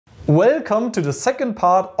Welcome to the second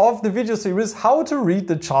part of the video series How to Read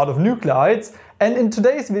the Chart of Nuclides, and in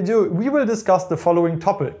today's video we will discuss the following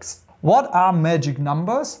topics. What are magic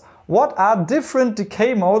numbers? What are different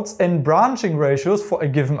decay modes and branching ratios for a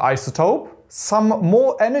given isotope? Some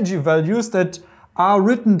more energy values that are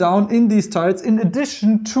written down in these tiles in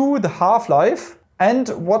addition to the half-life. And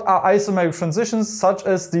what are isomeric transitions, such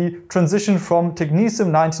as the transition from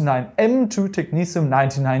technetium-99m to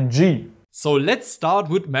technetium-99g. So let's start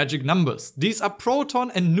with magic numbers. These are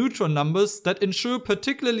proton and neutron numbers that ensure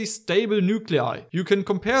particularly stable nuclei. You can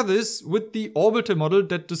compare this with the orbital model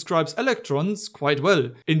that describes electrons quite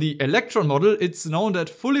well. In the electron model, it's known that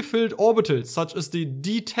fully filled orbitals, such as the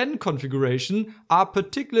D10 configuration, are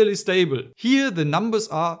particularly stable. Here the numbers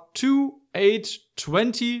are 2, 8,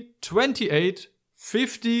 20, 28,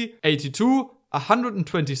 50, 82,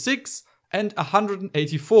 126 and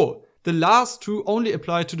 184. The last two only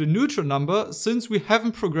apply to the neutron number, since we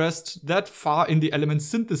haven't progressed that far in the element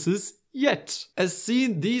synthesis yet. As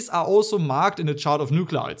seen, these are also marked in the chart of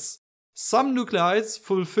nuclides. Some nuclides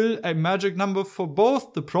fulfill a magic number for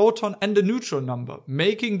both the proton and the neutron number,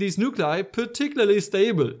 making these nuclei particularly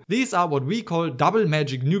stable. These are what we call double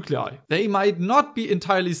magic nuclei. They might not be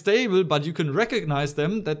entirely stable, but you can recognize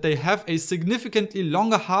them that they have a significantly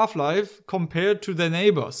longer half-life compared to their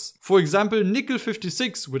neighbors. For example, nickel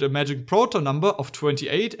 56 with a magic proton number of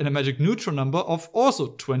 28 and a magic neutron number of also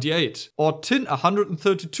 28. Or tin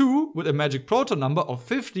 132 with a magic proton number of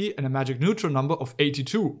 50 and a magic neutron number of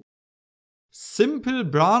 82. Simple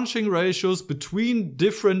branching ratios between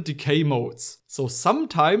different decay modes. So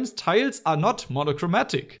sometimes tiles are not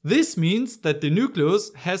monochromatic. This means that the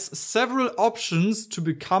nucleus has several options to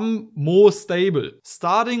become more stable,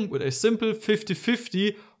 starting with a simple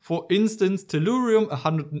 50-50. For instance, tellurium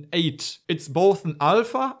 108. It's both an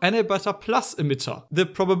alpha and a beta plus emitter. The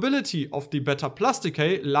probability of the beta plus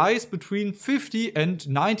decay lies between 50 and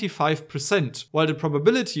 95%, while the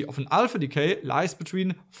probability of an alpha decay lies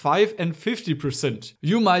between 5 and 50%.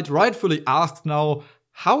 You might rightfully ask now,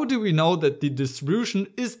 how do we know that the distribution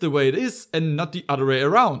is the way it is and not the other way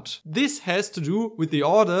around? This has to do with the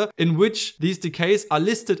order in which these decays are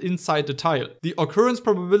listed inside the tile. The occurrence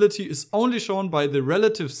probability is only shown by the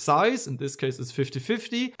relative size, in this case it's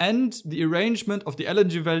 50-50, and the arrangement of the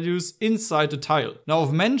energy values inside the tile. Now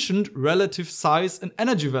I've mentioned relative size and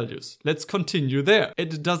energy values. Let's continue there.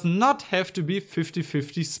 It does not have to be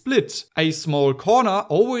 50-50 split. A small corner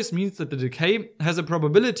always means that the decay has a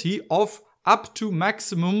probability of up to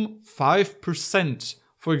maximum 5%.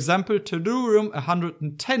 For example, tellurium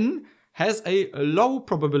 110 has a low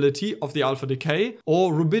probability of the alpha decay,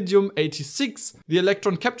 or rubidium 86, the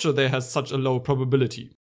electron capture there has such a low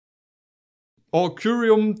probability. Or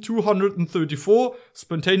curium 234,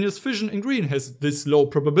 spontaneous fission in green, has this low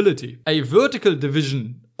probability. A vertical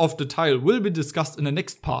division of the tile will be discussed in the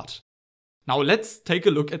next part. Now let's take a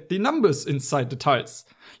look at the numbers inside the tiles.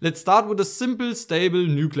 Let's start with the simple stable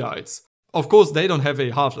nuclides. Of course, they don't have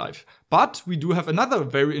a half-life, but we do have another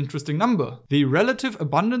very interesting number. The relative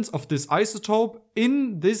abundance of this isotope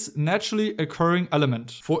in this naturally occurring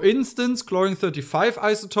element. For instance, chlorine-35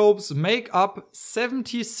 isotopes make up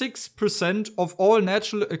 76% of all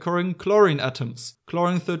naturally occurring chlorine atoms.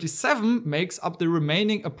 Chlorine-37 makes up the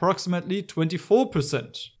remaining approximately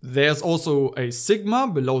 24%. There's also a sigma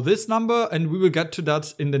below this number, and we will get to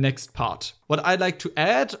that in the next part. What I'd like to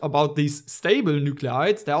add about these stable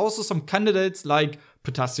nuclides, there are also some candidates like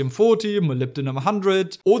potassium-40, molybdenum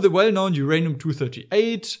 100, or the well-known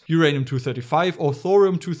uranium-238, uranium-235 or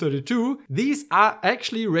thorium-232. These are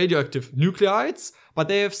actually radioactive nuclides, but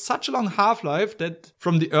they have such a long half-life that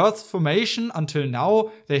from the Earth's formation until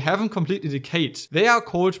now, they haven't completely decayed. They are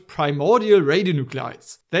called primordial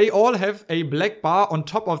radionuclides. They all have a black bar on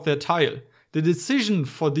top of their tile. The decision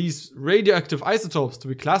for these radioactive isotopes to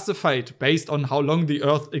be classified based on how long the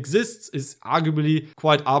Earth exists is arguably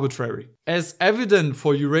quite arbitrary. As evident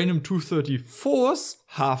for uranium-234's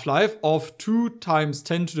half-life of 2 ×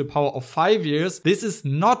 10 to the power of 5 years, this is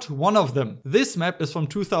not one of them. This map is from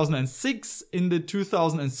 2006. In the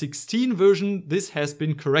 2016 version, this has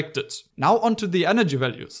been corrected. Now onto the energy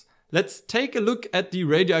values. Let's take a look at the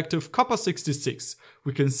radioactive copper-66.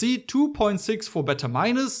 We can see 2.6 for beta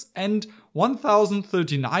minus and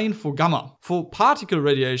 1039 for gamma. For particle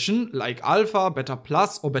radiation like alpha, beta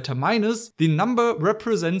plus or beta minus, the number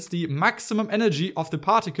represents the maximum energy of the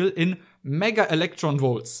particle in mega electron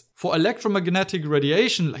volts. For electromagnetic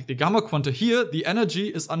radiation like the gamma quanta here, the energy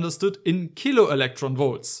is understood in kilo electron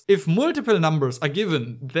volts. If multiple numbers are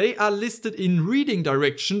given, they are listed in reading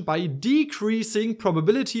direction by decreasing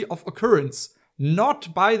probability of occurrence.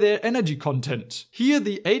 not by their energy content. Here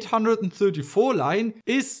the 834 line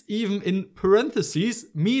is even in parentheses,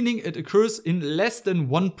 meaning it occurs in less than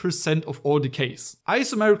 1% of all decays.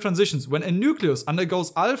 Isomeric transitions: when a nucleus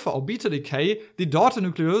undergoes alpha or beta decay, the daughter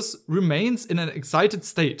nucleus remains in an excited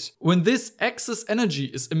state. When this excess energy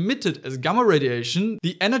is emitted as gamma radiation,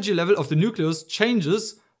 the energy level of the nucleus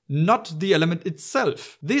changes, not the element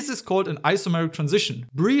itself. This is called an isomeric transition,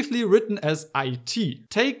 briefly written as IT.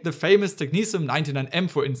 Take the famous technetium-99m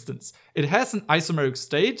for instance. It has an isomeric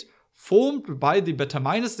state formed by the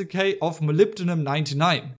beta- decay of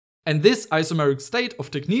molybdenum-99. And this isomeric state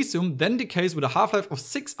of technetium then decays with a half-life of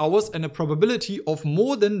 6 hours and a probability of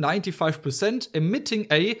more than 95%, emitting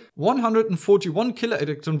a 141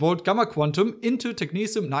 kiloelectronvolt gamma quantum into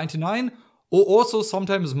technetium-99, or also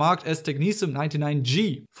sometimes marked as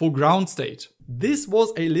technetium-99G for ground state. This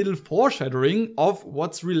was a little foreshadowing of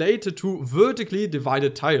what's related to vertically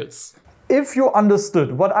divided tiles. If you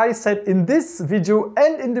understood what I said in this video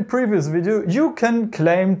and in the previous video, you can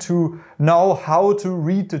claim to know how to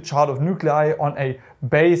read the chart of nuclei on a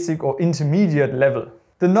basic or intermediate level.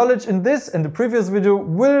 The knowledge in this and the previous video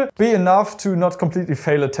will be enough to not completely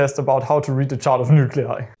fail a test about how to read the chart of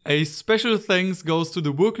nuclei. A special thanks goes to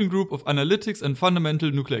the Working Group of Analytics and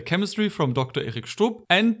Fundamental Nuclear Chemistry from Dr. Erik Stubb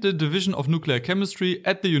and the Division of Nuclear Chemistry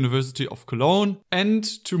at the University of Cologne, and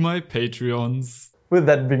to my Patreons. With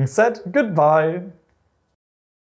that being said, goodbye!